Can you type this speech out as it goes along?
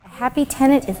happy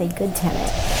tenant is a good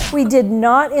tenant. We did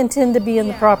not intend to be in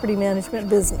the property management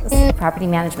business. The property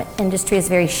management industry is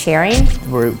very sharing.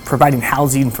 We're providing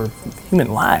housing for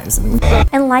human lives.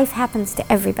 And life happens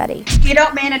to everybody. You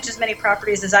don't manage as many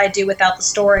properties as I do without the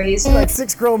stories. Like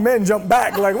 6 grown men jump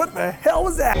back, like, what the hell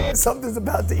was that? Something's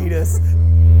about to eat us.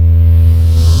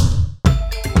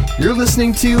 You're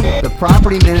listening to the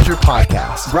Property Manager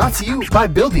Podcast, brought to you by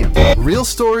Buildium. Real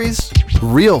stories,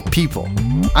 real people.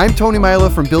 I'm Tony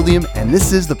Maiella from Buildium, and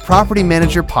this is the Property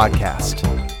Manager Podcast.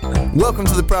 Welcome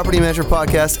to the Property Manager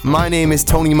Podcast. My name is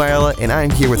Tony Maiella, and I'm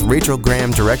here with Rachel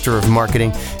Graham, Director of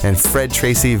Marketing, and Fred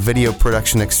Tracy, Video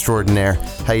Production Extraordinaire.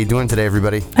 How you doing today,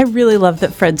 everybody? I really love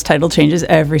that Fred's title changes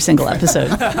every single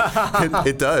episode.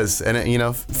 It does.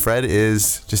 And, Fred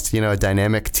is just, a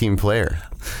dynamic team player.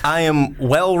 I am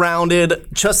well-rounded,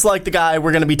 just like the guy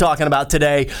we're going to be talking about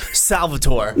today,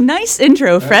 Salvatore. Nice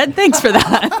intro, Fred. Thanks for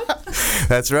that.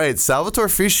 That's right. Salvatore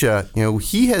Friscia,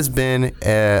 he has been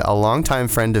a longtime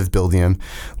friend of Buildium,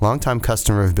 longtime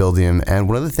customer of Buildium, and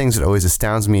one of the things that always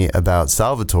astounds me about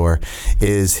Salvatore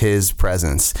is his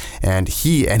presence and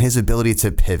his ability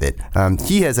to pivot.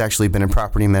 He has actually been in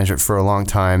property management for a long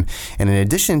time, and in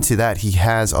addition to that, he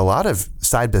has a lot of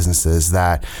side businesses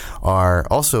that are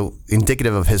also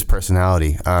indicative of his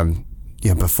personality.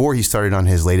 Before he started on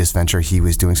his latest venture, he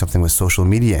was doing something with social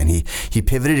media, and he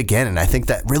pivoted again. And I think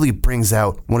that really brings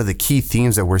out one of the key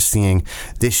themes that we're seeing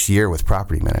this year with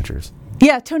property managers.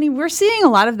 Yeah, Tony, we're seeing a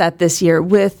lot of that this year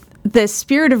with the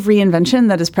spirit of reinvention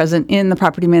that is present in the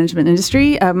property management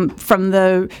industry. From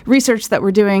the research that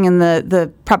we're doing and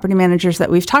the property managers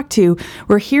that we've talked to,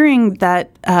 we're hearing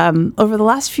that over the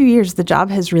last few years, the job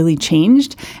has really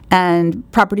changed, and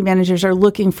property managers are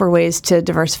looking for ways to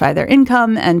diversify their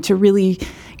income and to really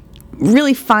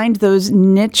find those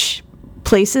niche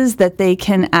places that they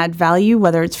can add value,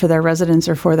 whether it's for their residents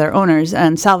or for their owners.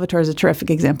 And Salvatore is a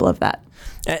terrific example of that.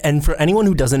 And for anyone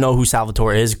who doesn't know who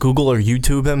Salvatore is, Google or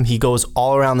YouTube him. He goes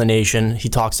all around the nation. He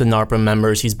talks to NARPM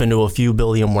members. He's been to a few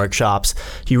Buildium workshops.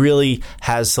 He really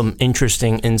has some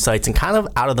interesting insights and kind of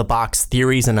out-of-the-box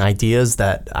theories and ideas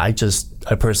that I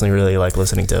personally really like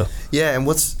listening to. Yeah, and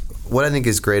what I think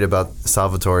is great about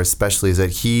Salvatore especially is that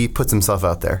he puts himself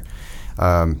out there.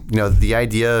 The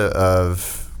idea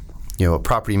of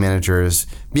property managers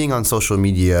being on social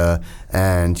media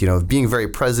and being very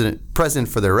present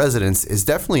for their residents is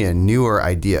definitely a newer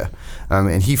idea,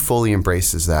 and he fully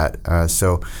embraces that.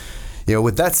 So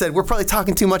with that said, we're probably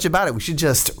talking too much about it. We should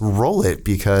just roll it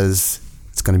because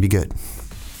it's going to be good.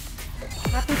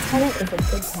 Happy tenant is a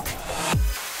good tenant.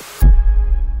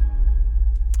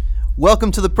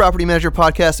 Welcome to the Property Manager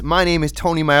Podcast. My name is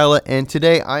Tony Maiella, and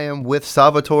today I am with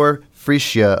Salvatore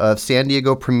Friscia of San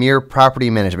Diego Premier Property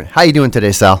Management. How you doing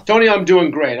today, Sal? Tony, I'm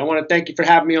doing great. I want to thank you for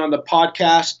having me on the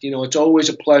podcast. It's always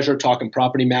a pleasure talking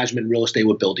property management and real estate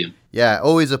with Buildium. Yeah,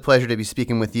 always a pleasure to be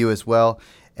speaking with you as well.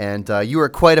 And you are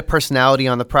quite a personality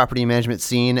on the property management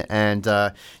scene. And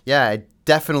I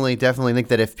definitely think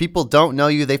that if people don't know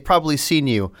you, they've probably seen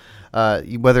you,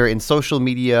 whether in social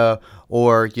media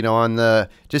or, on the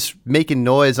just making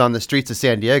noise on the streets of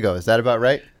San Diego. Is that about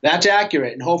right? That's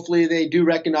accurate. And hopefully they do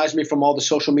recognize me from all the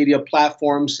social media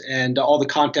platforms and all the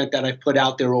content that I've put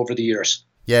out there over the years.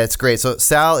 Yeah, it's great. So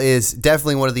Sal is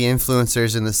definitely one of the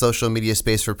influencers in the social media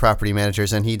space for property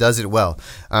managers, and he does it well.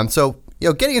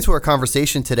 Getting into our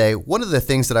conversation today, one of the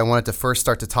things that I wanted to first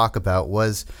start to talk about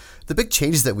was the big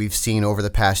changes that we've seen over the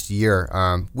past year,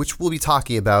 which we'll be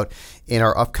talking about in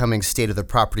our upcoming State of the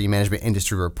Property Management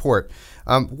Industry report.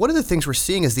 One of the things we're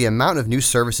seeing is the amount of new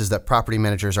services that property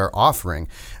managers are offering.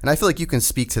 And I feel like you can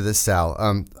speak to this, Sal.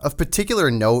 Of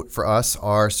particular note for us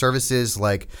are services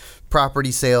like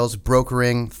property sales,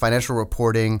 brokering, financial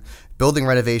reporting, building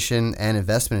renovation, and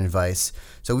investment advice.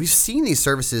 So we've seen these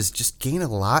services just gain a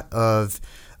lot of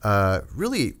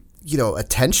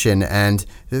attention, and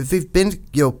they've been,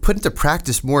 put into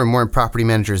practice more and more in property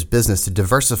managers' business to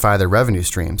diversify their revenue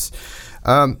streams.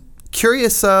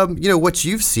 Curious, what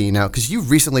you've seen now, because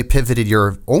you've recently pivoted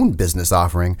your own business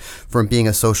offering from being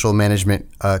a social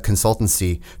management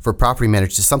consultancy for property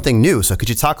managers to something new. So could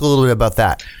you talk a little bit about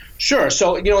that? Sure.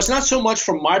 So, it's not so much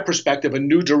from my perspective a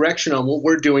new direction on what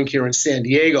we're doing here in San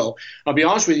Diego. I'll be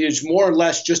honest with you, it's more or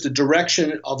less just a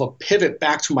direction of a pivot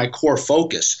back to my core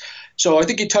focus. So I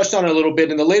think you touched on it a little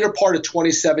bit. In the later part of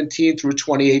 2017 through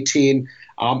 2018,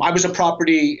 I was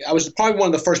probably one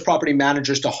of the first property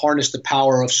managers to harness the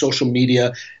power of social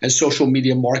media and social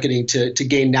media marketing to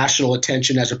gain national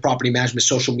attention as a property management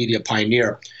social media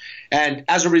pioneer. And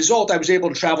as a result, I was able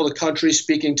to travel the country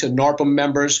speaking to NARPM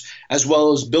members as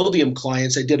well as Buildium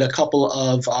clients. I did a couple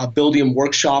of Buildium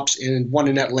workshops, one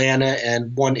in Atlanta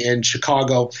and one in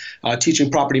Chicago, teaching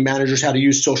property managers how to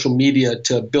use social media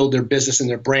to build their business and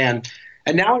their brand.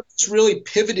 And now it's really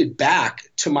pivoted back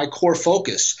to my core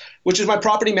focus, which is my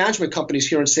property management companies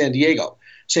here in San Diego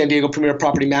Premier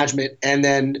Property Management, and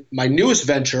then my newest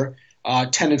venture,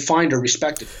 Tenant Finder,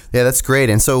 respectively. Yeah, that's great.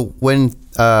 And so when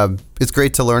it's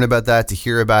great to learn about that, to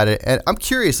hear about it. And I'm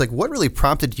curious, like, what really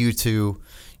prompted you to,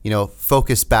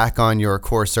 focus back on your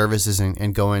core services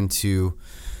and go in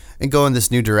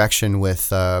this new direction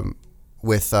with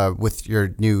your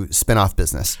new spinoff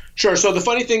business? Sure. So the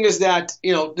funny thing is that,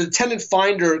 the Tenant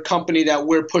Finder company that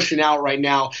we're pushing out right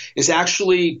now has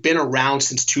actually been around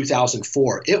since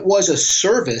 2004. It was a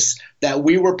service that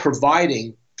we were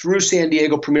providing through San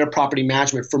Diego Premier Property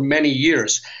Management for many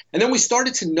years. And then we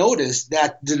started to notice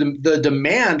that the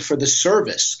demand for the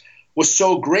service was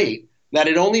so great that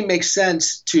it only makes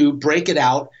sense to break it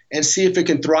out and see if it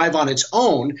can thrive on its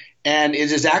own. And it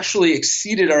has actually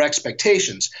exceeded our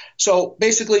expectations. So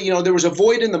basically, there was a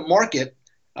void in the market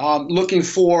looking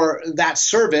for that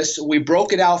service. We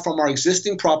broke it out from our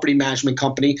existing property management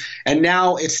company, and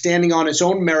now it's standing on its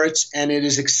own merits, and it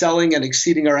is excelling and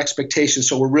exceeding our expectations.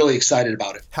 So we're really excited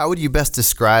about it. How would you best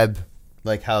describe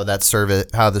how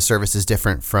the service is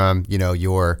different from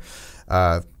your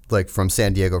from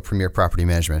San Diego Premier Property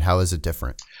Management? How is it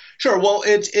different? Sure. Well,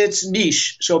 it's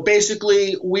niche. So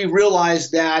basically, we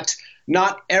realized that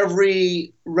not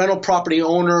every rental property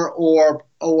owner or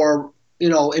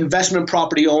investment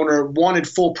property owner wanted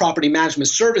full property management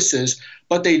services,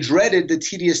 but they dreaded the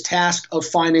tedious task of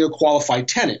finding a qualified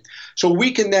tenant. So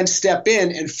we can then step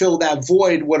in and fill that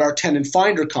void with our Tenant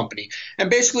Finder company. And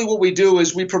basically what we do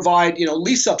is we provide,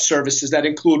 lease-up services that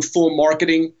include full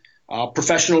marketing,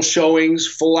 professional showings,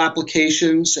 full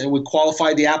applications, and we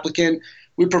qualify the applicant.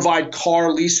 We provide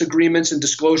car lease agreements and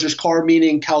disclosures, car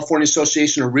meaning California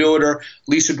Association of Realtor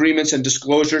lease agreements and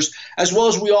disclosures, as well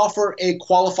as we offer a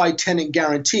qualified tenant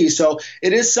guarantee. So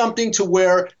it is something to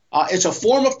where it's a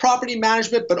form of property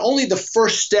management, but only the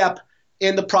first step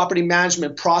in the property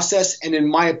management process, and in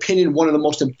my opinion, one of the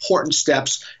most important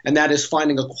steps, and that is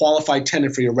finding a qualified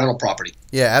tenant for your rental property.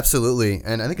 Yeah, absolutely.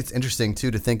 And I think it's interesting,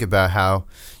 too, to think about how,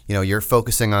 you're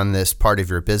focusing on this part of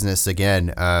your business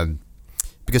again,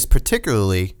 because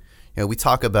particularly, we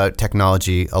talk about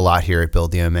technology a lot here at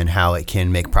Buildium and how it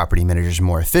can make property managers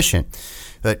more efficient.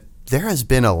 But there has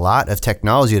been a lot of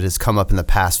technology that has come up in the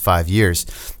past 5 years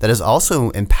that has also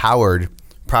empowered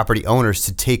property owners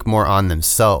to take more on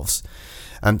themselves.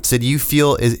 So do you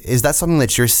feel, is that something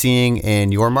that you're seeing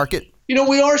in your market?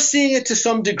 We are seeing it to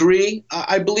some degree.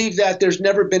 I believe that there's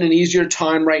never been an easier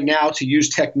time right now to use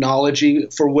technology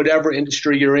for whatever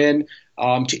industry you're in,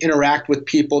 to interact with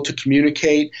people, to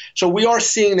communicate. So we are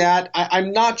seeing that.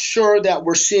 I'm not sure that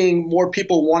we're seeing more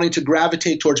people wanting to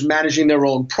gravitate towards managing their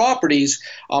own properties.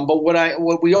 But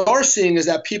what we are seeing is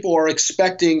that people are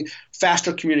expecting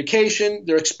faster communication.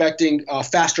 They're expecting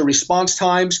faster response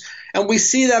times. And we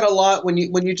see that a lot when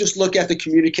you just look at the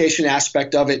communication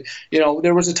aspect of it.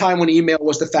 There was a time when email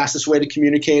was the fastest way to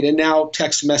communicate, and now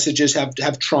text messages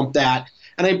have trumped that.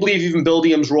 And I believe even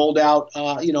Buildium's rolled out,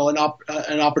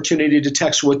 an opportunity to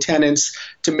text with tenants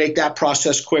to make that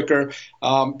process quicker.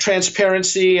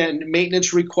 Transparency and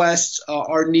maintenance requests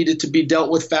are needed to be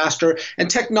dealt with faster. And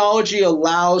technology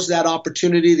allows that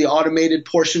opportunity. The automated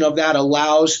portion of that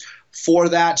allows for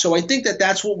that. So I think that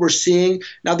that's what we're seeing.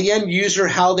 Now, the end user,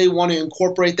 how they want to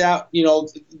incorporate that,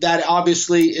 that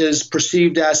obviously is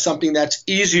perceived as something that's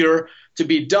easier to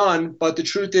be done. But the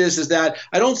truth is that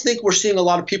I don't think we're seeing a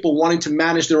lot of people wanting to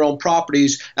manage their own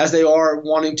properties as they are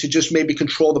wanting to just maybe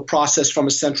control the process from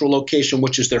a central location,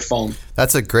 which is their phone.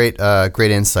 That's a great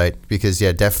insight, because,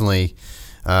 yeah, definitely.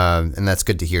 And that's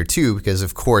good to hear, too, because,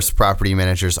 of course, property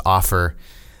managers offer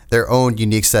their own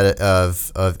unique set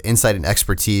of insight and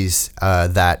expertise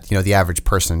that the average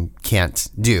person can't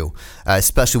do,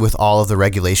 especially with all of the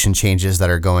regulation changes that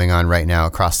are going on right now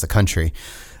across the country.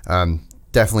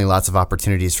 Definitely lots of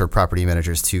opportunities for property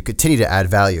managers to continue to add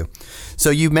value. So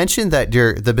you mentioned that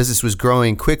the business was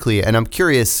growing quickly, and I'm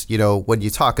curious, when you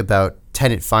talk about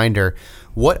Tenant Finder,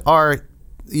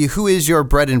 who is your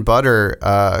bread and butter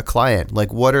client?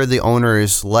 Like, what are the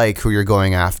owners like who you're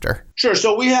going after? Sure.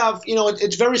 So we have,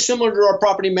 it's very similar to our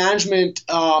property management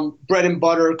bread and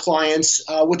butter clients,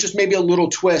 which is maybe a little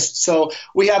twist. So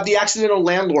we have the accidental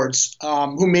landlords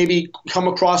who maybe come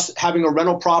across having a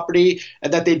rental property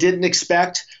that they didn't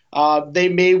expect. They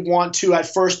may want to,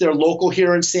 at first, they're local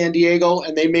here in San Diego,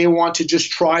 and they may want to just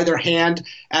try their hand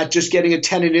at just getting a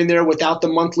tenant in there without the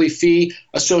monthly fee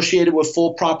associated with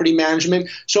full property management.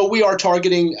 So we are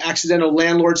targeting accidental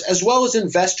landlords as well as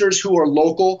investors who are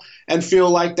local and feel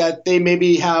like that they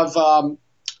maybe have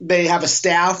they have a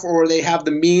staff or they have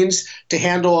the means to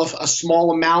handle a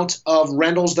small amount of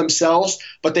rentals themselves,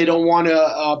 but they don't want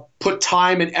to put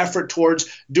time and effort towards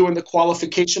doing the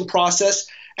qualification process.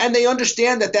 And they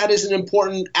understand that that is an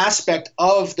important aspect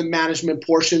of the management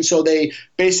portion, so they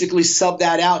basically sub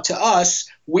that out to us.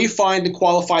 We find and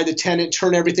qualify the tenant,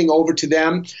 turn everything over to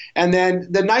them. And then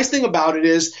the nice thing about it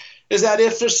is that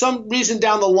if for some reason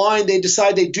down the line they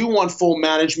decide they do want full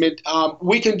management,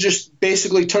 we can just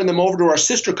basically turn them over to our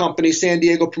sister company, San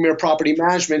Diego Premier Property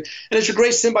Management. And it's a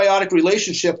great symbiotic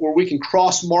relationship where we can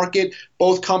cross-market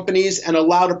both companies and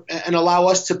allow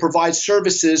us to provide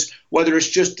services, whether it's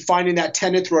just finding that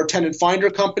tenant through our tenant finder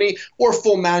company or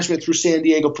full management through San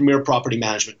Diego Premier Property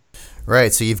Management.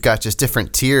 Right. So you've got just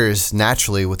different tiers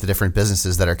naturally with the different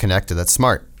businesses that are connected. That's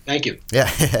smart. Thank you. Yeah.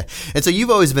 And so you've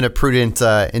always been a prudent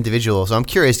individual. So I'm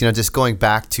curious, just going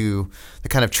back to the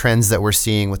kind of trends that we're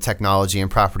seeing with technology and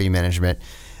property management,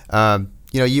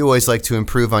 you always like to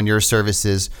improve on your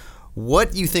services.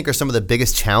 What do you think are some of the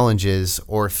biggest challenges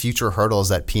or future hurdles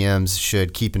that PMs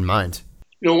should keep in mind?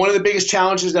 One of the biggest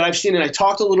challenges that I've seen, and I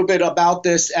talked a little bit about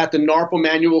this at the NARPM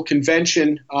annual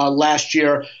convention last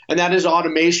year, and that is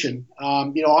automation.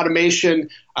 Automation,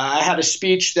 I had a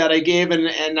speech that I gave, and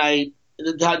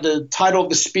the title of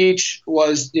the speech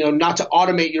was, not to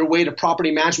automate your way to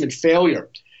property management failure.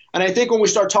 And I think when we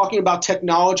start talking about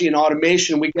technology and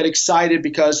automation, we get excited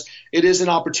because it is an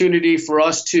opportunity for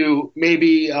us to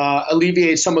maybe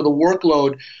alleviate some of the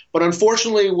workload. But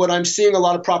unfortunately, what I'm seeing a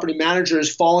lot of property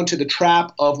managers fall into the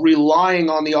trap of relying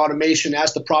on the automation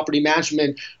as the property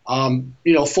management,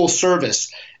 full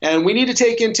service. And we need to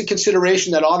take into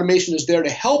consideration that automation is there to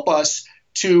help us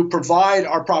to provide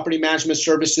our property management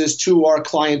services to our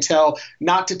clientele,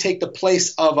 not to take the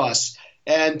place of us,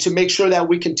 and to make sure that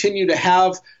we continue to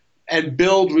have and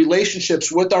build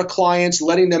relationships with our clients,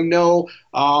 letting them know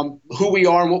who we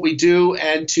are and what we do,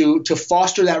 and to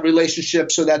foster that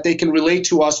relationship so that they can relate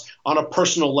to us on a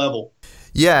personal level.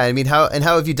 Yeah, I mean, how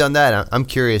have you done that? I'm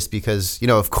curious because,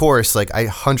 of course, I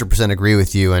 100% agree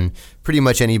with you, and pretty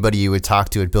much anybody you would talk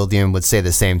to at Buildium would say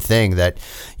the same thing, that,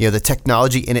 the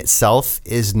technology in itself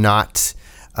is not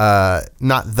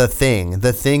the thing.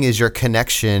 The thing is your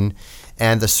connection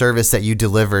and the service that you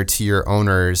deliver to your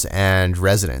owners and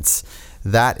residents.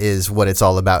 That is what it's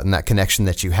all about, and that connection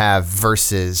that you have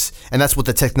and that's what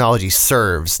the technology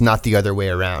serves, not the other way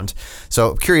around.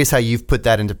 So I'm curious how you've put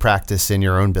that into practice in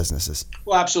your own businesses.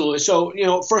 Well, absolutely. So,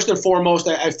 first and foremost,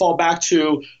 I fall back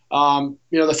to,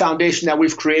 the foundation that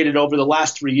we've created over the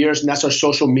last 3 years, and that's our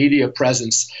social media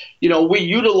presence. We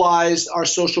utilize our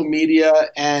social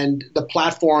media and the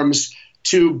platforms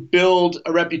to build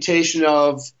a reputation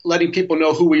of letting people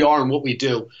know who we are and what we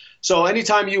do. So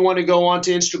anytime you want to go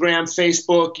onto Instagram,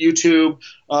 Facebook, YouTube,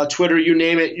 Twitter, you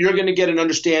name it, you're going to get an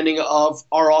understanding of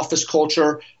our office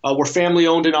culture. We're family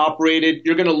owned and operated.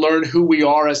 You're going to learn who we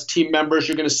are as team members.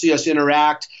 You're going to see us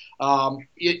interact.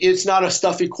 It's not a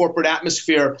stuffy corporate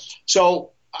atmosphere.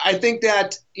 So I think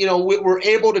that, we're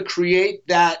able to create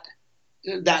that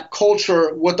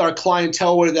culture with our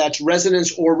clientele, whether that's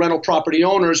residents or rental property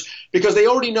owners, because they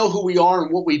already know who we are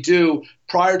and what we do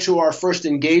prior to our first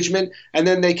engagement. And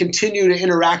then they continue to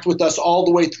interact with us all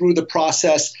the way through the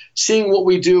process, seeing what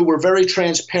we do. We're very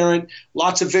transparent,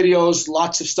 lots of videos,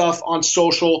 lots of stuff on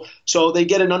social. So they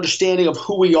get an understanding of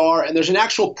who we are, and there's an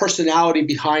actual personality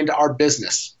behind our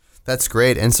business. That's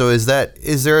great. And so is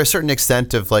there a certain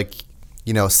extent of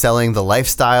selling the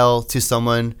lifestyle to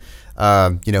someone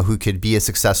who could be a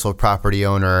successful property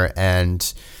owner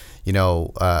and,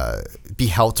 be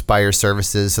helped by your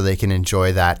services so they can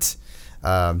enjoy that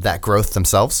growth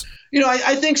themselves?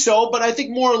 I think so, but I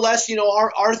think more or less,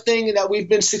 our thing that we've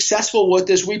been successful with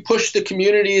is we push the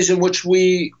communities in which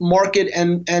we market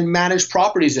and manage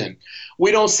properties in.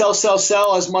 We don't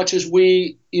sell as much as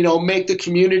we, make the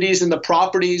communities and the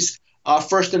properties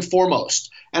first and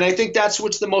foremost. And I think that's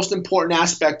what's the most important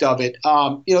aspect of it.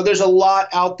 There's a lot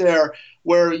out there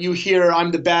where you hear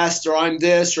I'm the best or I'm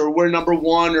this or we're number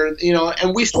one or,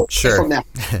 and we stay away from that.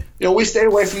 We stay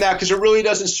away from that because it really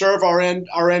doesn't serve our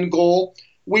end goal.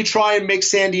 We try and make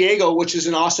San Diego, which is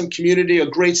an awesome community, a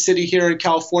great city here in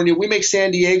California. We make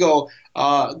San Diego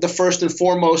the first and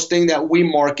foremost thing that we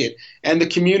market, and the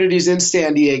communities in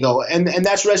San Diego. And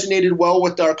that's resonated well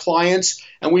with our clients,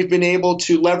 and we've been able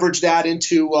to leverage that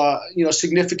into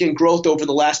significant growth over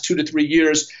the last 2 to 3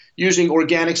 years using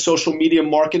organic social media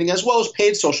marketing as well as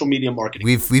paid social media marketing.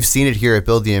 We've seen it here at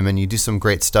Buildium, and you do some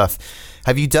great stuff.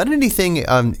 Have you done anything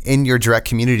in your direct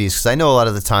communities? Because I know a lot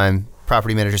of the time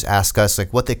property managers ask us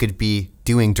like what they could be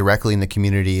doing directly in the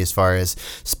community as far as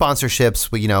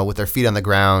sponsorships, with their feet on the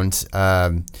ground,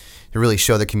 to really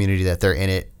show the community that they're in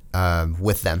it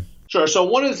with them. Sure. So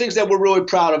one of the things that we're really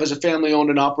proud of as a family-owned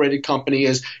and operated company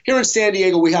is here in San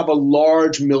Diego, we have a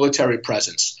large military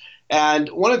presence. And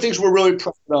one of the things we're really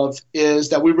proud of is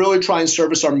that we really try and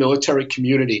service our military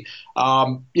community.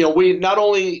 We not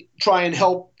only try and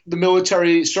help the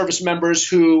military service members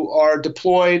who are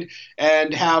deployed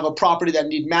and have a property that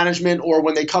need management, or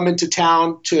when they come into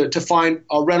town to find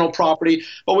a rental property,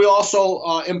 but we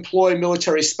also employ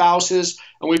military spouses,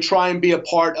 and we try and be a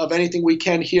part of anything we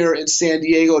can here in San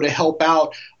Diego to help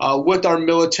out with our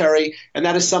military, and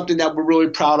that is something that we're really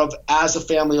proud of as a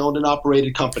family-owned and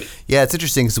operated company. Yeah, it's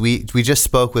interesting because we just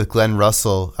spoke with Glenn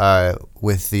Russell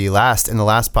in the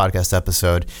last podcast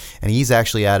episode, and he's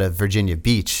actually out of Virginia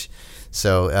Beach.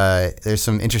 So there's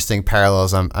some interesting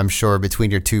parallels, I'm sure,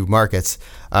 between your two markets.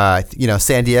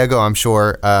 San Diego, I'm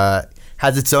sure,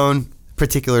 has its own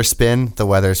particular spin. The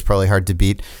weather is probably hard to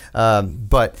beat.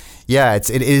 But yeah, it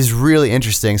is really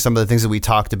interesting. Some of the things that we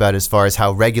talked about as far as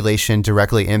how regulation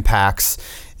directly impacts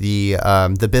the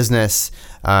business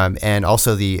and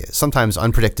also the sometimes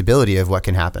unpredictability of what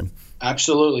can happen.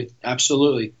 Absolutely.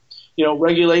 Absolutely.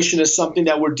 Regulation is something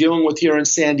that we're dealing with here in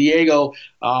San Diego.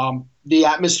 The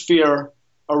atmosphere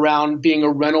around being a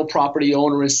rental property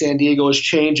owner in San Diego is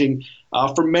changing.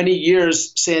 For many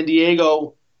years, San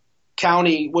Diego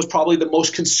County was probably the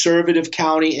most conservative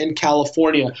county in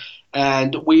California,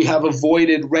 and we have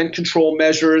avoided rent control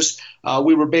measures.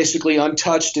 We were basically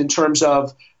untouched in terms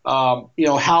of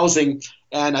housing,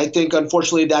 and I think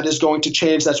unfortunately that is going to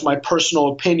change. That's my personal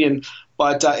opinion.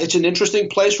 But it's an interesting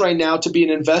place right now to be an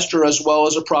investor as well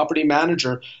as a property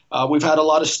manager. We've had a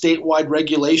lot of statewide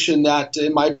regulation that,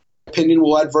 in my opinion,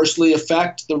 will adversely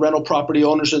affect the rental property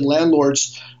owners and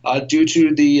landlords due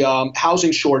to the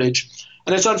housing shortage.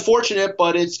 And it's unfortunate,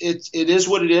 but it is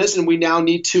what it is, and we now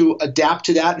need to adapt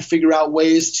to that and figure out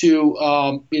ways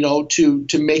to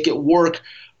make it work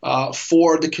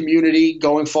for the community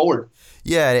going forward.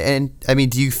 Yeah, and I mean,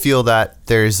 do you feel that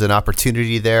there's an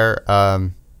opportunity there?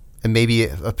 And maybe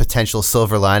a potential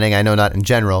silver lining, I know not in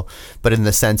general, but in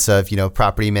the sense of,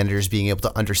 property managers being able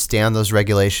to understand those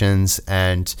regulations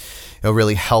and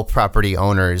really help property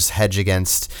owners hedge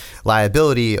against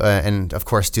liability and, of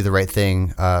course, do the right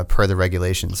thing per the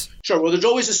regulations. Sure. Well, there's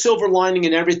always a silver lining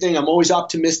in everything. I'm always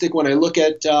optimistic when I look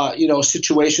at,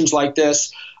 situations like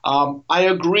this. I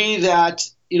agree that,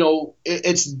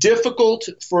 it's difficult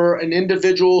for an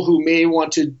individual who may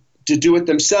want to do it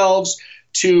themselves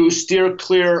to steer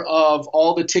clear of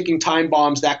all the ticking time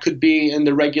bombs that could be in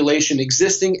the regulation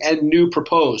existing and new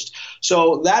proposed.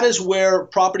 So that is where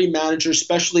property managers,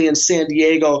 especially in San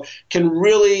Diego, can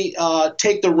really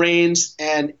take the reins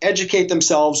and educate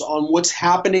themselves on what's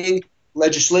happening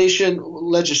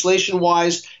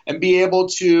legislation-wise, and be able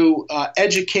to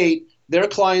educate their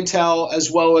clientele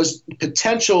as well as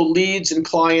potential leads and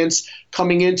clients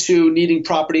coming into needing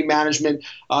property management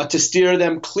to steer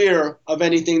them clear of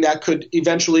anything that could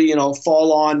eventually,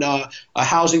 fall on a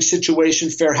housing situation,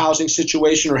 fair housing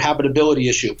situation, or habitability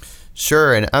issue.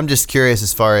 Sure. And I'm just curious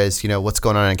as far as, what's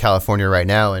going on in California right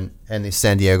now and the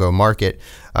San Diego market.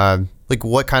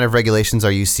 What kind of regulations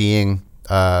are you seeing,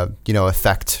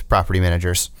 affect property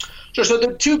managers? Sure. So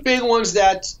the two big ones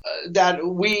that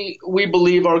we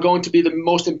believe are going to be the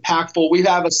most impactful, we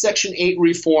have a Section 8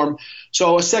 reform.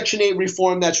 So a Section 8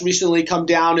 reform that's recently come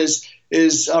down is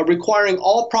requiring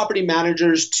all property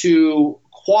managers to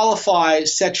qualify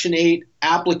Section 8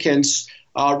 applicants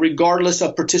regardless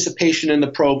of participation in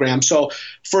the program. So,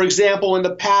 for example, in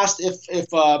the past,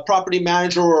 if a property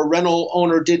manager or a rental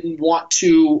owner didn't want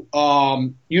to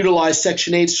utilize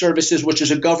Section 8 services, which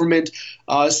is a government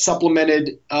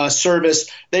supplemented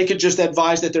service, they could just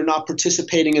advise that they're not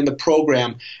participating in the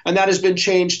program. And that has been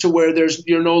changed to where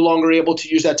you're no longer able to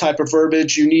use that type of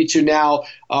verbiage. You need to now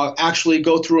actually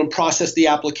go through and process the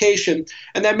application.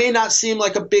 And that may not seem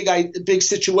like a big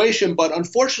situation, but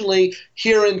unfortunately,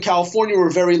 here in California, we're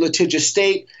a very litigious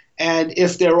state. And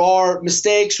if there are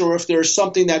mistakes, or if there's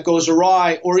something that goes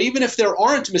awry, or even if there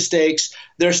aren't mistakes,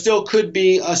 there still could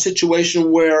be a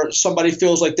situation where somebody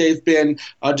feels like they've been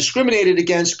discriminated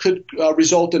against, could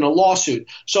result in a lawsuit.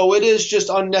 So it is just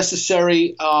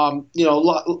unnecessary,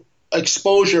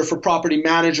 exposure for property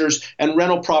managers and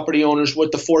rental property owners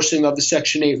with the forcing of the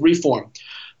Section 8 reform.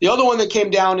 The other one that came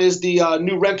down is the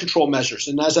new rent control measures.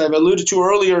 And as I've alluded to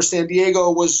earlier, San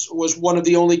Diego was one of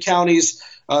the only counties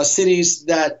cities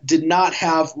that did not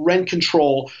have rent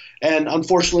control. And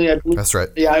unfortunately, That's right.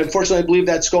 Yeah, unfortunately, I believe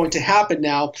that's going to happen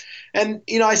now. And,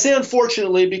 I say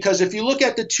unfortunately because if you look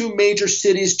at the two major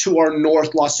cities to our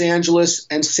north, Los Angeles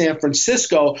and San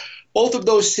Francisco, both of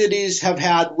those cities have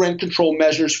had rent control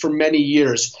measures for many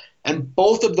years. And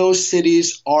both of those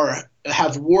cities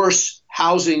have worse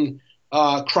housing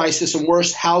crisis and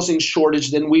worse housing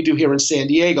shortage than we do here in San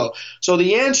Diego. So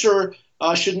the answer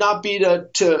should not be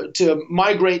to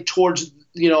migrate towards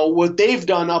what they've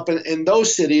done up in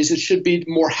those cities. It should be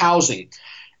more housing.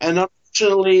 And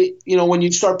unfortunately, when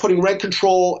you start putting rent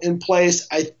control in place,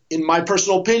 in my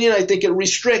personal opinion, I think it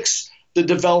restricts the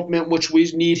development which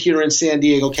we need here in San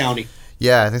Diego County.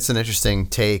 Yeah, that's an interesting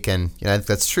take, and I think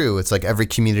that's true. It's like every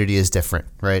community is different,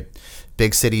 right?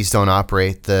 Big cities don't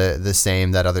operate the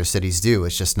same that other cities do.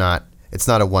 It's not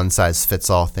a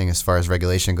one-size-fits-all thing as far as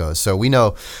regulation goes. So we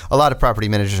know a lot of property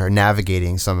managers are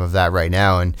navigating some of that right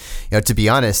now. And, to be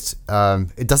honest,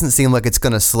 it doesn't seem like it's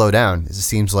going to slow down. It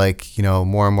seems like,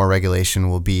 more and more regulation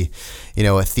will be,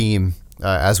 a theme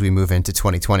as we move into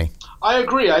 2020. I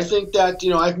agree. I think that,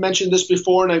 I've mentioned this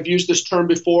before and I've used this term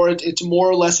before. It's more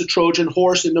or less a Trojan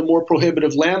horse into more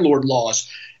prohibitive landlord laws.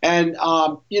 And,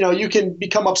 you can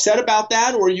become upset about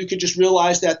that, or you can just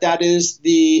realize that that is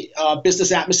the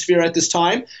business atmosphere at this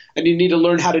time, and you need to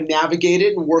learn how to navigate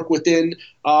it and work within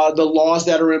the laws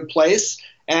that are in place.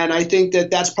 And I think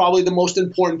that that's probably the most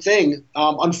important thing.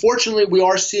 Unfortunately, we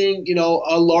are seeing,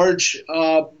 a large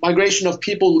migration of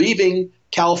people leaving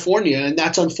California, and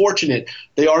that's unfortunate.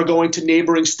 They are going to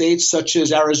neighboring states such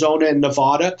as Arizona and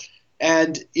Nevada.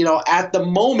 And, at the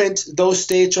moment, those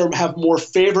states have more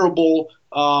favorable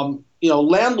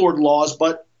landlord laws,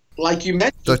 but like you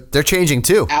mentioned, they're changing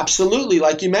too. Absolutely.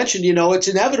 Like you mentioned, it's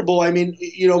inevitable. I mean,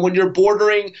 when you're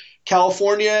bordering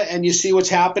California and you see what's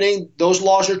happening, those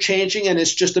laws are changing and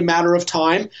it's just a matter of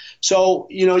time. So,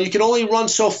 you can only run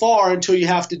so far until you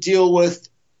have to deal with,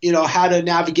 how to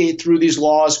navigate through these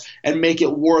laws and make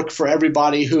it work for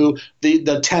everybody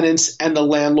the tenants and the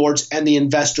landlords and the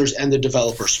investors and the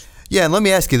developers. Yeah, and let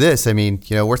me ask you this. I mean,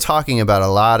 we're talking about a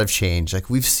lot of change. Like,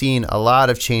 we've seen a lot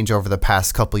of change over the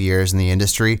past couple of years in the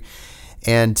industry.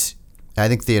 And I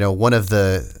think, one of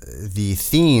the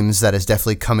themes that is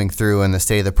definitely coming through in the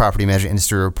State of the Property Management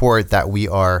Industry report that we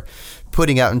are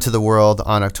putting out into the world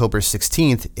on October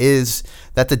 16th is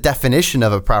that the definition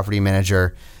of a property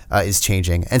manager is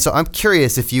changing. And so I'm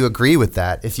curious if you agree with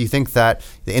that, if you think that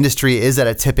the industry is at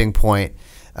a tipping point,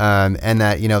 and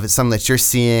that, if it's something that you're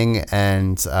seeing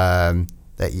and that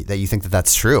you think that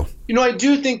that's true. I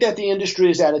do think that the industry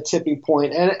is at a tipping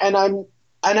point, and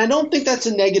I don't think that's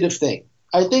a negative thing.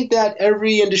 I think that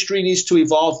every industry needs to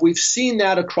evolve. We've seen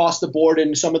that across the board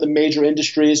in some of the major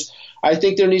industries. I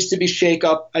think there needs to be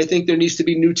shakeup. I think there needs to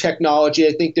be new technology.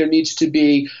 I think there needs to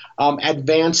be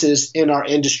advances in our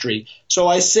industry. So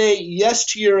I say yes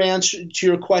to your answer to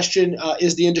your question.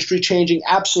 Is the industry changing?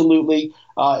 Absolutely.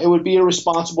 It would be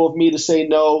irresponsible of me to say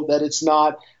no, that it's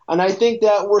not. And I think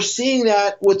that we're seeing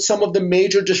that with some of the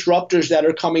major disruptors that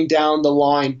are coming down the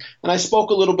line. And I spoke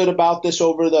a little bit about this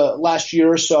over the last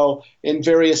year or so in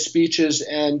various speeches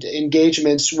and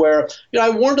engagements where, I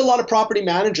warned a lot of property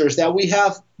managers that we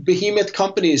have behemoth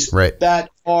companies that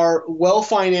are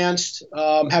well-financed,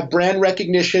 have brand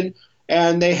recognition,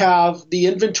 and they have the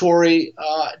inventory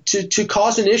to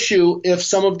cause an issue if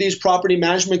some of these property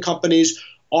management companies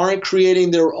aren't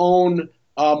creating their own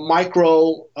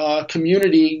micro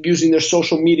community using their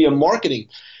social media marketing.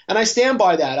 And I stand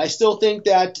by that. I still think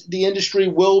that the industry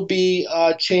will be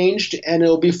changed and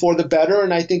it'll be for the better.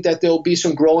 And I think that there'll be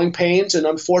some growing pains. And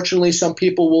unfortunately, some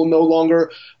people will no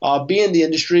longer be in the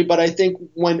industry. But I think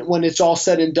when it's all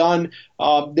said and done,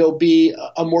 there'll be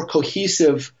a more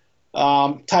cohesive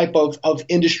type of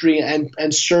industry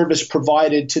and service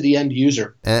provided to the end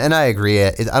user. And I agree.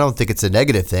 I don't think it's a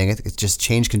negative thing. It's just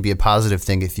change can be a positive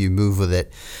thing if you move with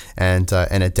it and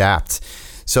adapt.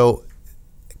 So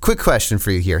quick question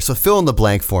for you here. So fill in the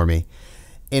blank for me.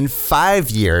 In 5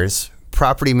 years,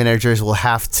 property managers will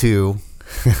have to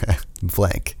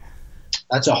blank.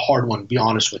 That's a hard one, to be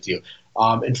honest with you.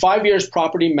 In 5 years,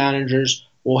 property managers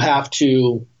will have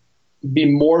to be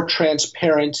more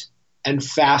transparent and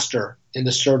faster in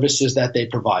the services that they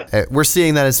provide. We're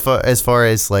seeing that as far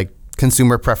as like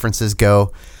consumer preferences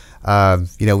go.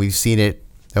 We've seen it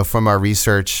from our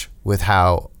research with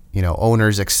how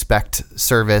owners expect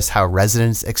service, how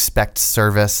residents expect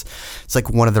service. It's like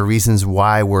one of the reasons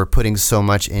why we're putting so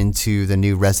much into the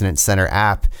new Resident Center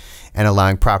app and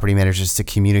allowing property managers to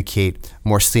communicate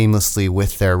more seamlessly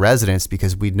with their residents,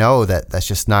 because we know that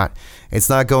it's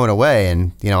not going away.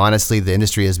 And honestly, the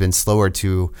industry has been slower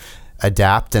to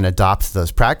adapt and adopt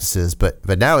those practices. But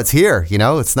now it's here,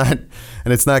 it's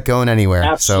not going anywhere.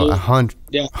 Absolutely. So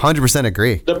 100%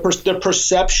 agree. The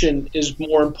perception is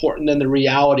more important than the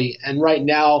reality. And right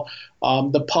now,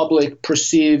 the public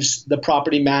perceives the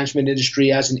property management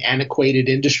industry as an antiquated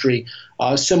industry,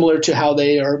 similar to how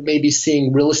they are maybe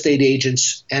seeing real estate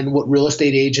agents and what real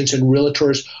estate agents and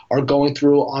realtors are going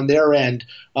through on their end.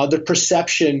 The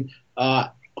perception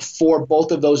for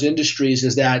both of those industries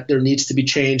is that there needs to be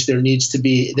change. There needs to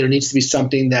be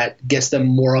something that gets them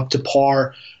more up to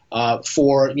par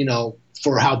for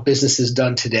how business is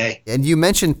done today. And you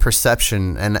mentioned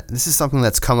perception, and this is something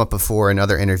that's come up before in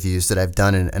other interviews that I've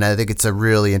done, and I think it's a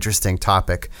really interesting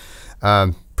topic.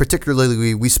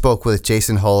 Particularly, we spoke with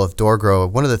Jason Hull of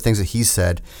DoorGrow. One of the things that he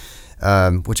said,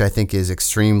 which I think is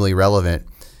extremely relevant,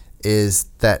 is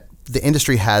that the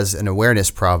industry has an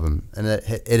awareness problem, and that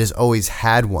it has always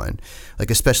had one. Like,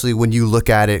 especially when you look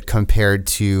at it compared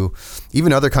to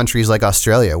even other countries like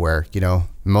Australia, where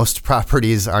most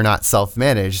properties are not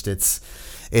self-managed. It's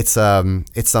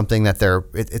something that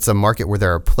it's a market where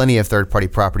there are plenty of third-party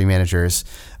property managers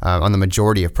on the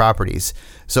majority of properties.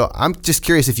 So I'm just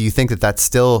curious if you think that that's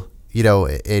still,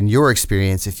 in your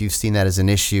experience, if you've seen that as an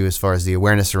issue as far as the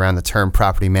awareness around the term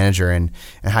property manager and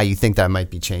how you think that might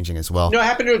be changing as well. I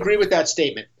happen to agree with that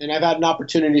statement. And I've had an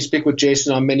opportunity to speak with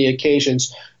Jason on many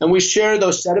occasions. And we share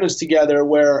those sentiments together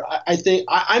where I think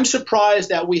I'm surprised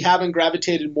that we haven't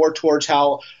gravitated more towards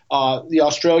how the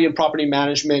Australian property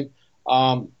management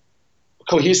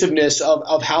cohesiveness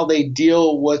of how they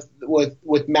deal with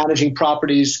managing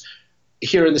properties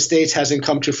here in the States hasn't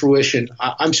come to fruition.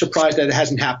 I'm surprised that it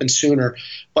hasn't happened sooner.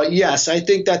 But yes, I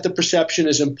think that the perception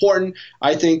is important.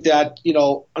 I think that,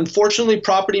 unfortunately,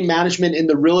 property management in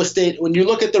the real estate, when you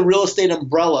look at the real estate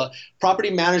umbrella,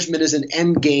 property management is an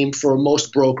end game for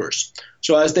most brokers.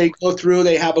 So as they go through,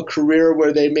 they have a career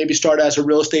where they maybe start as a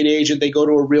real estate agent, they go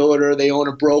to a realtor, they own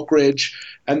a brokerage,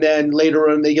 and then later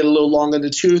on they get a little long in the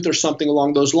tooth or something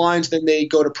along those lines. Then they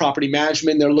go to property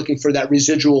management. They're looking for that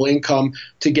residual income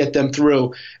to get them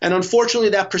through. And unfortunately,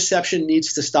 that perception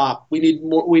needs to stop. We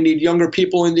need younger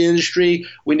people in the industry.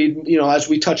 We need, as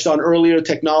we touched on earlier,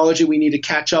 technology. We need to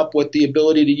catch up with the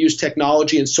ability to use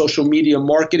technology and social media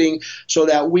marketing so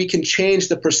that we can change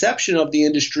the perception of the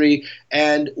industry,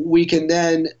 and we can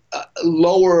then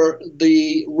lower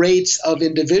the rates of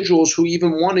individuals who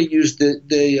even want to use the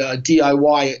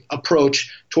DIY approach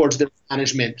towards their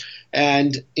management.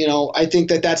 And, I think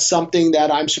that that's something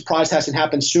that I'm surprised hasn't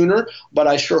happened sooner, but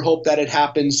I sure hope that it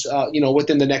happens,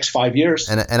 within the next 5 years.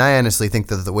 And I honestly think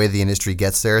that the way the industry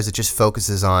gets there is it just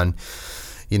focuses on,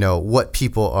 what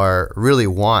people really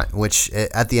want, which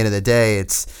at the end of the day,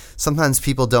 it's sometimes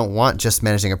people don't want just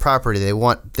managing a property. They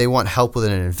want help with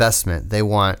an investment. They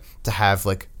want to have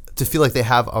to feel like they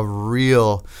have a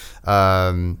real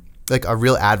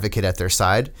advocate at their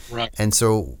side. Right. And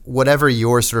so whatever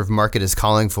your sort of market is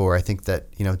calling for, I think that,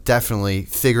 definitely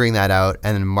figuring that out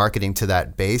and then marketing to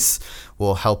that base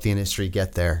will help the industry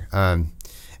get there.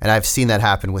 And I've seen that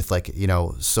happen with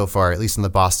so far, at least in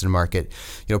the Boston market,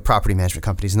 property management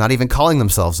companies not even calling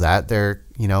themselves that. They're,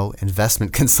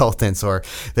 investment consultants, or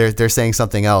they're saying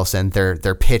something else, and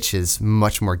their pitch is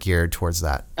much more geared towards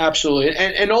that. Absolutely.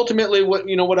 And ultimately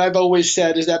what I've always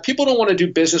said is that people don't want to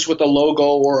do business with a logo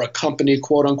or a company,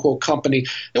 quote unquote company.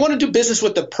 They want to do business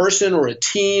with a person or a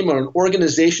team or an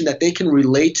organization that they can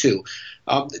relate to.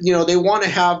 They want to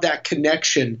have that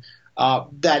connection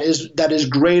that is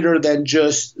greater than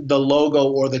just the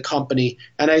logo or the company.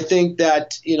 And I think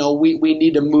that, we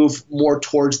need to move more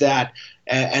towards that.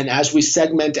 And as we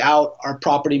segment out our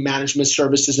property management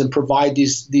services and provide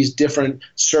these different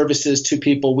services to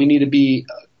people, we need to be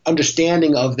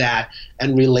understanding of that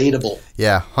and relatable.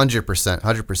 Yeah,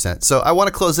 100%. So I want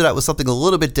to close it out with something a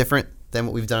little bit different than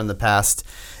what we've done in the past.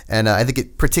 And I think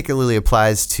it particularly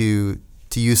applies to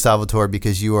you, Salvatore,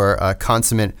 because you are a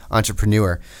consummate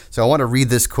entrepreneur. So I want to read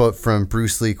this quote from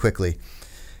Bruce Lee quickly.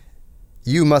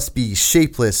 You must be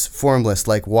shapeless, formless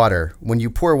like water. When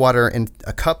you pour water in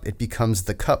a cup, it becomes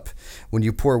the cup. When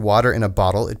you pour water in a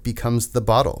bottle, it becomes the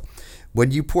bottle.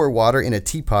 When you pour water in a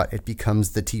teapot, it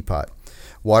becomes the teapot.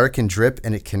 Water can drip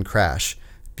and it can crash.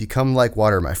 Become like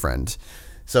water, my friend.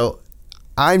 So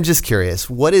I'm just curious,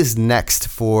 what is next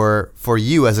for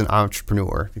you as an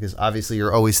entrepreneur? Because obviously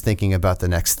you're always thinking about the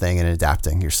next thing and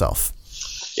adapting yourself.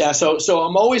 Yeah, so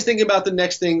I'm always thinking about the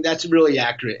next thing. That's really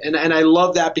accurate. And I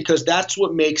love that, because that's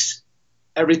what makes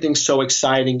everything so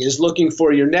exciting, is looking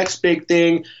for your next big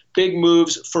thing, big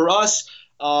moves. For us,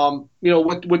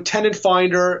 with Tenant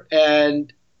Finder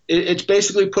and It's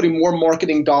basically putting more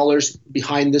marketing dollars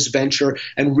behind this venture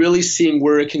and really seeing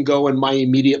where it can go in my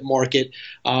immediate market,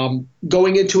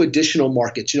 going into additional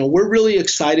markets. We're really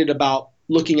excited about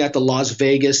looking at the Las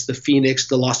Vegas, the Phoenix,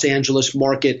 the Los Angeles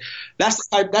market. That's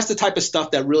the type of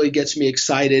stuff that really gets me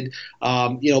excited,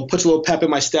 puts a little pep in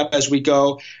my step as we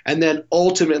go. And then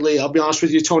ultimately, I'll be honest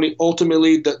with you, Tony,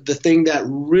 the thing that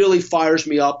really fires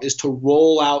me up is to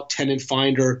roll out Tenant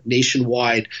Finder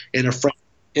nationwide in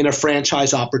a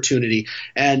franchise opportunity.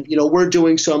 And, we're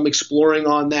doing some exploring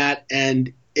on that.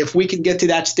 And if we can get to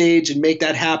that stage and make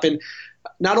that happen,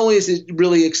 not only is it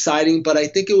really exciting, but I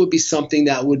think it would be something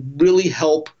that would really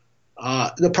help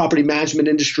the property management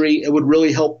industry. It would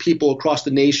really help people across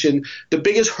the nation. The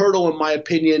biggest hurdle, in my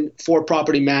opinion, for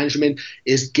property management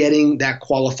is getting that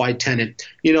qualified tenant.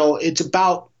 It's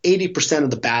about 80%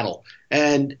 of the battle.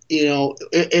 And,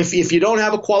 if you don't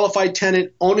have a qualified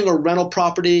tenant, owning a rental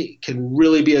property can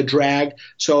really be a drag.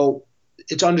 So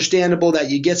it's understandable that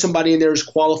you get somebody in there who's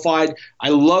qualified. I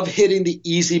love hitting the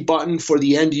easy button for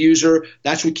the end user.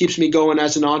 That's what keeps me going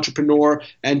as an entrepreneur,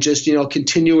 and just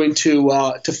continuing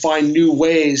to find new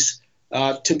ways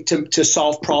to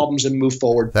solve problems and move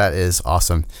forward. That is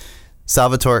awesome.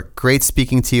 Salvatore, great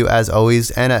speaking to you as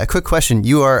always. And a quick question.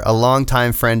 You are a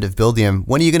longtime friend of Buildium.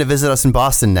 When are you going to visit us in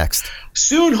Boston next?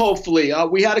 Soon, hopefully.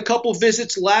 We had a couple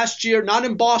visits last year, not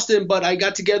in Boston, but I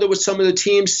got together with some of the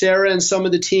team, Sarah and some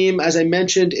of the team, as I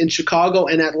mentioned, in Chicago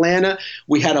and Atlanta.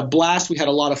 We had a blast. We had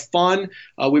a lot of fun.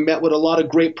 We met with a lot of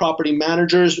great property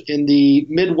managers in the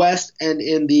Midwest and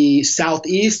in the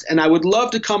Southeast. And I would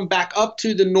love to come back up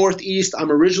to the Northeast.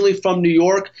 I'm originally from New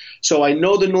York, so I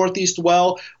know the Northeast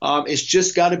well. It's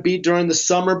just got to be during the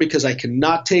summer because I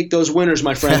cannot take those winters,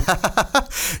 my friend.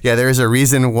 Yeah, there is a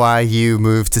reason why you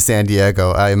moved to San Diego.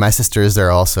 My sister is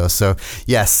there also. So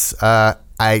yes,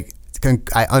 I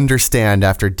understand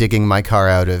after digging my car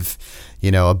out of,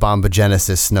 a Bomba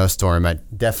Genesis snowstorm. I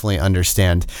definitely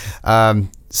understand.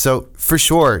 So for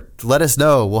sure, let us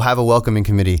know. We'll have a welcoming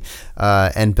committee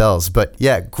and bells. But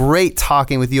yeah, great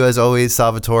talking with you as always,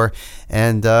 Salvatore.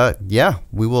 And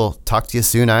we will talk to you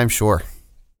soon, I'm sure.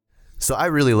 So I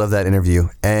really love that interview.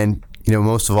 And,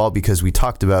 most of all, because we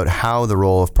talked about how the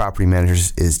role of property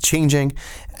managers is changing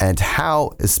and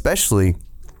how especially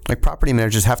property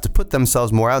managers have to put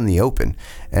themselves more out in the open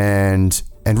and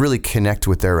really connect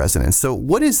with their residents. So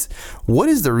what is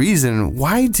the reason?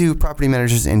 Why do property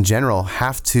managers in general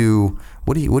have to,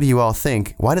 what do you all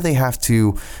think? Why do they have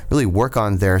to really work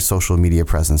on their social media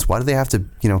presence? Why do they have to,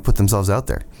 put themselves out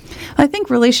there? I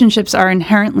think relationships are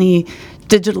inherently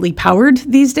digitally powered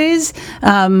these days.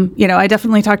 I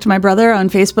definitely talk to my brother on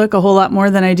Facebook a whole lot more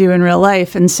than I do in real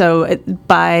life. And so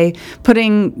by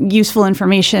putting useful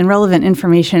information, relevant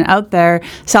information out there,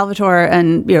 Salvatore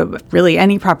and really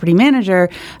any property manager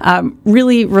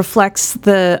really reflects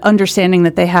the understanding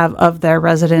that they have of their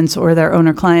residents or their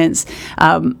owner clients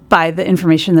by the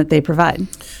information that they provide.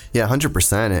 Yeah,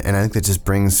 100%. And I think that just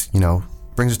brings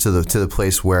us to the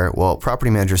place where,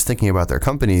 property managers thinking about their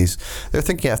companies, have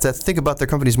to think about their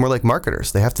companies more like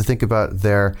marketers. They have to think about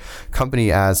their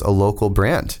company as a local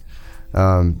brand.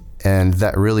 And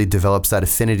that really develops that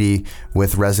affinity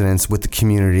with residents, with the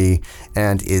community,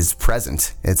 and is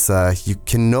present. It's you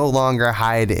can no longer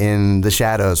hide in the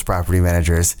shadows, property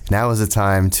managers. Now is the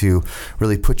time to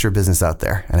really put your business out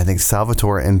there. And I think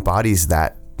Salvatore embodies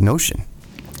that notion.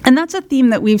 And that's a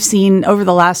theme that we've seen over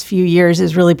the last few years,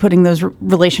 is really putting those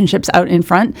relationships out in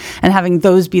front and having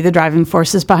those be the driving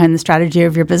forces behind the strategy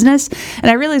of your business.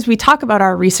 And I realize we talk about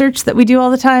our research that we do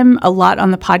all the time a lot on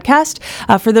the podcast.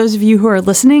 For those of you who are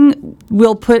listening,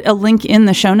 we'll put a link in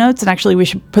the show notes, and actually we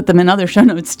should put them in other show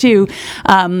notes too,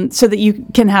 so that you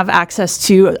can have access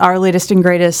to our latest and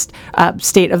greatest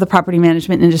state of the property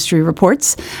management industry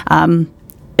reports.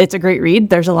 It's a great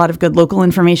read. There's a lot of good local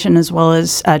information as well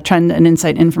as trend and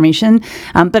insight information.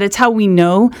 But it's how we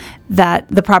know that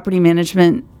the property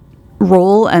management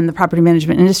role and the property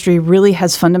management industry really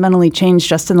has fundamentally changed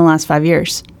just in the last 5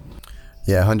 years.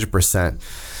 Yeah, 100%.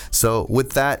 So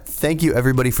with that, thank you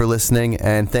everybody for listening,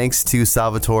 and thanks to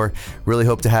Salvatore. Really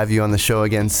hope to have you on the show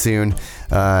again soon.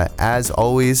 As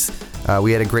always,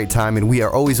 we had a great time, and we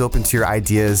are always open to your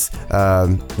ideas.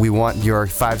 We want your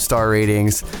 5-star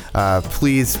ratings.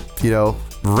 Please,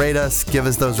 rate us, give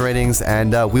us those ratings,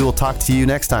 and we will talk to you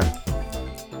next time.